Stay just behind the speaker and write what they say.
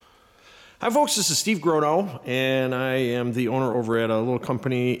Hi folks, this is Steve Gronow, and I am the owner over at a little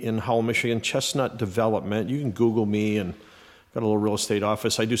company in Howell, Michigan, Chestnut Development. You can Google me, and got a little real estate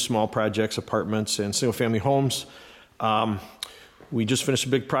office. I do small projects, apartments, and single family homes. We just finished a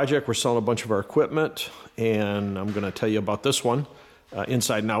big project. We're selling a bunch of our equipment, and I'm going to tell you about this one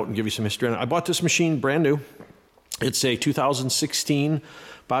inside and out and give you some history on it. I bought this machine brand new. It's a 2016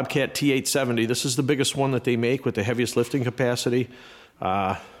 Bobcat T870. This is the biggest one that they make with the heaviest lifting capacity.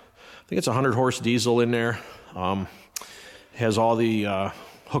 I think it's a 100-horse diesel in there. Has all the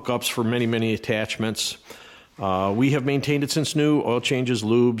hookups for many attachments. We have maintained it since new. Oil changes,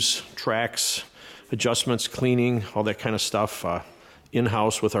 lubes, tracks, adjustments, cleaning, all that kind of stuff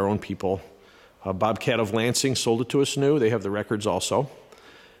in-house with our own people. Bobcat of Lansing sold it to us new. They have the records also.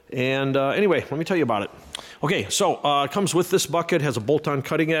 And anyway, let me tell you about it. Okay, so it comes with this bucket, has a bolt-on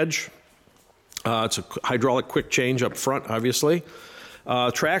cutting edge. It's a hydraulic quick change up front, obviously.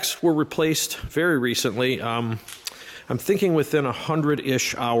 Tracks were replaced very recently. I'm thinking within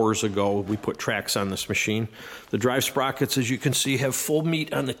 100-ish hours ago, we put tracks on this machine. The drive sprockets, as you can see, have full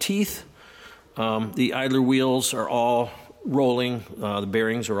meat on the teeth. The idler wheels are all rolling. The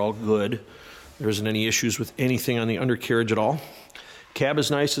bearings are all good. There isn't any issues with anything on the undercarriage at all. Cab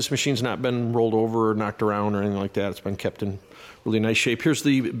is nice. This machine's not been rolled over or knocked around or anything like that. It's been kept in really nice shape. Here's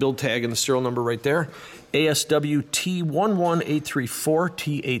the build tag and the serial number right there. ASW T11834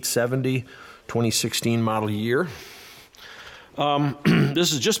 T870 2016 model year.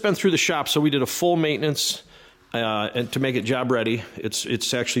 This has just been through the shop, so we did a full maintenance and to make it job ready.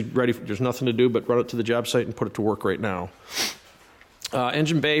 It's actually ready. There's nothing to do but run it to the job site and put it to work right now.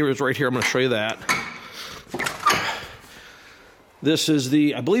 Engine bay is right here. I'm going to show you that. This is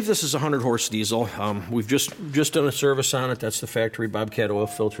I believe this is a 100-horse diesel. We've just done a service on it. That's the factory Bobcat oil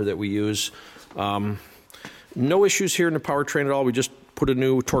filter that we use. No issues here in the powertrain at all. We just put a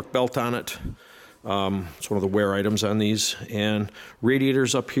new torque belt on it. It's one of the wear items on these. And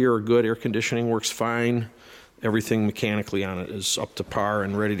radiators up here are good. Air conditioning works fine. Everything mechanically on it is up to par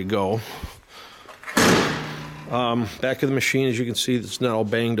and ready to go. Back of the machine, as you can see, it's not all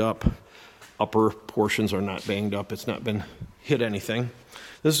banged up. Upper portions are not banged up. It's not been hit anything.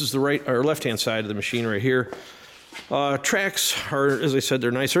 This is the right or left-hand side of the machine right here. Tracks are, as I said,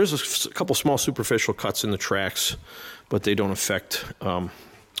 they're nice. There's a couple small superficial cuts in the tracks, but they don't affect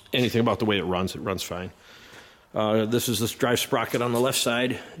anything about the way it runs. It runs fine. This is this drive sprocket on the left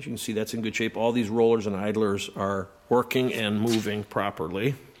side. As you can see, that's in good shape. All these rollers and idlers are working and moving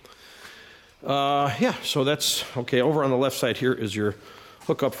properly. Yeah, so that's okay. Over on the left side here is your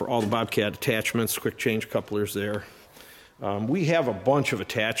hookup for all the Bobcat attachments, quick change couplers there. We have a bunch of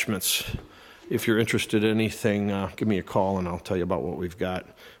attachments. If you're interested in anything, give me a call and I'll tell you about what we've got.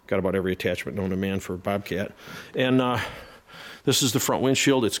 Got about every attachment known to man for Bobcat. And this is the front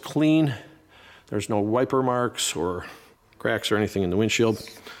windshield. It's clean. There's no wiper marks or cracks or anything in the windshield.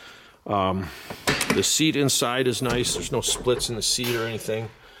 The seat inside is nice. There's no splits in the seat or anything.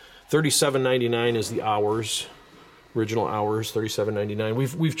 $37.99 is the hours. Original hours,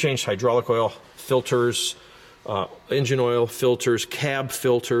 $37.99. We've changed hydraulic oil, filters, engine oil, filters, cab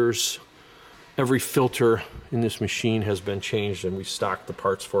filters. Every filter in this machine has been changed, and we stock the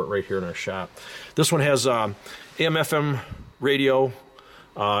parts for it right here in our shop. This one has AM/FM radio,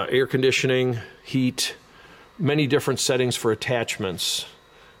 air conditioning, heat, many different settings for attachments.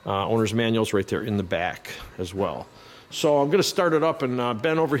 Owner's manual's right there in the back as well. So I'm going to start it up, and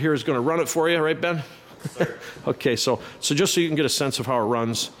Ben over here is going to run it for you, right, Ben? Sure. Okay, so just so you can get a sense of how it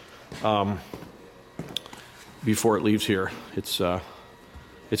runs before it leaves here. It's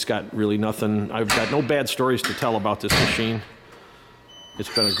got really nothing. I've got no bad stories to tell about this machine. It's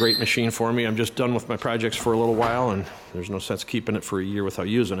been a great machine for me. I'm just done with my projects for a little while, and there's no sense keeping it for a year without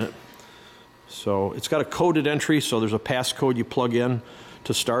using it. So it's got a coded entry, so there's a passcode you plug in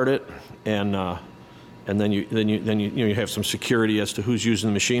to start it, and then you have some security as to who's using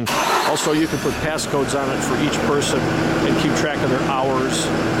the machine. Also, you can put passcodes on it for each person and keep track of their hours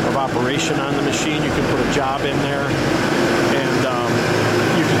of operation on the machine. You can put a job in there, and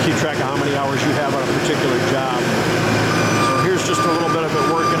you can keep track of how many hours you have on a particular job. So here's just a little bit of it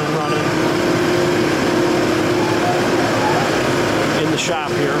working and running in the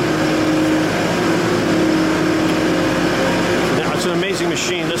shop here. It's an amazing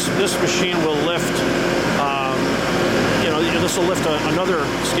machine. This machine will lift, this will lift another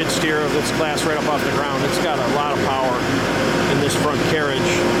skid steer of its class right up off the ground. It's got a lot of power in this front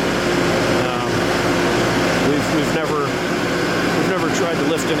carriage. We've never tried to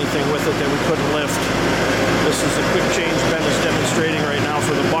lift anything with it that we couldn't lift. This is a quick change Ben is demonstrating right now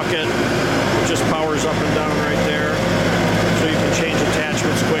for the bucket. It just powers up and down right there, so you can change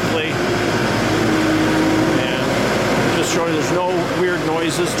attachments quickly.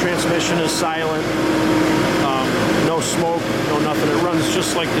 noises. Transmission is silent. No smoke, no nothing. It runs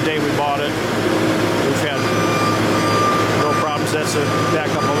just like the day we bought it. We've had no problems. That's a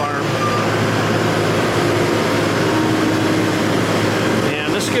backup alarm.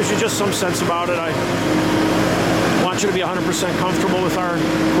 And this gives you just some sense about it. I want you to be 100% comfortable with our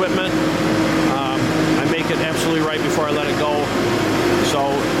equipment. I make it absolutely right before I let it go.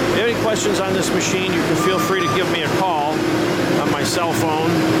 So if you have any questions on this machine, you can feel free to give me a call on my cell phone.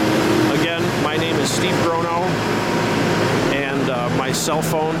 Again, my name is Steve Gronow, and my cell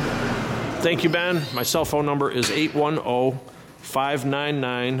phone, thank you, Ben. My cell phone number is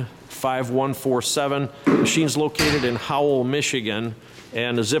 810-599-5147. The machine's located in Howell, Michigan,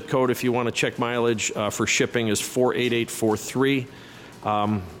 and the zip code, if you want to check mileage for shipping, is 48843.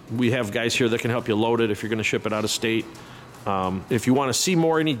 We have guys here that can help you load it if you're going to ship it out of state. If you want to see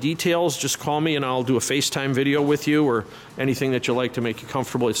any details, just call me and I'll do a FaceTime video with you, or anything that you like to make you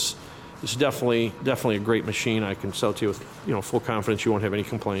comfortable. It's definitely a great machine. I can sell to you with full confidence you won't have any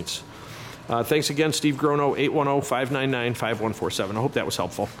complaints. Thanks again, Steve Gronow, 810-599-5147. I hope that was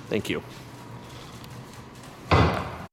helpful. Thank you.